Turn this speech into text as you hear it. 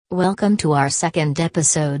Welcome to our second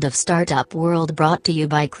episode of Startup World, brought to you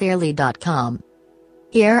by Clearly.com.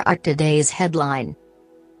 Here are today's headline.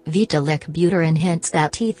 Vitalik Buterin hints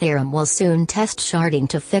that Ethereum will soon test sharding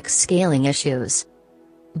to fix scaling issues.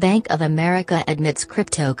 Bank of America admits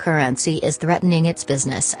cryptocurrency is threatening its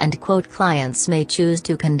business and clients may choose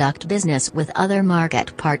to conduct business with other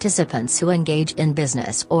market participants who engage in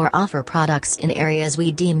business or offer products in areas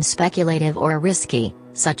we deem speculative or risky,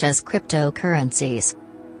 such as cryptocurrencies.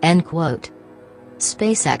 End quote.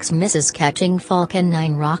 SpaceX misses catching Falcon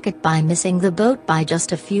 9 rocket by missing the boat by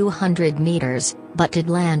just a few hundred meters, but did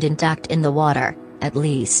land intact in the water, at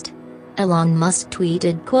least. Elon Musk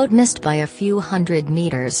tweeted, missed by a few hundred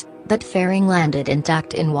meters, but fairing landed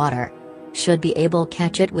intact in water. Should be able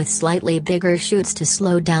catch it with slightly bigger chutes to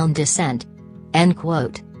slow down descent. End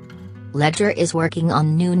quote. Ledger is working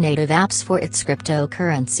on new native apps for its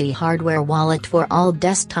cryptocurrency hardware wallet for all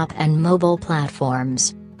desktop and mobile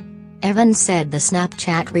platforms. Evans said the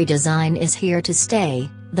Snapchat redesign is here to stay,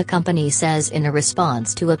 the company says in a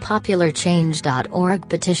response to a popular Change.org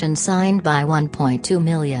petition signed by 1.2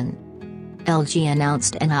 million. LG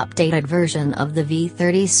announced an updated version of the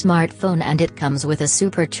V30 smartphone, and it comes with a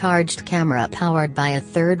supercharged camera powered by a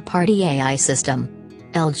third-party AI system.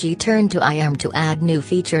 LG turned to IM to add new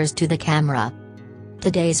features to the camera.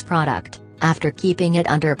 Today's product, after keeping it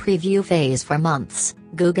under preview phase for months,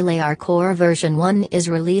 Google AR Core version 1 is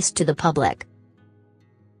released to the public.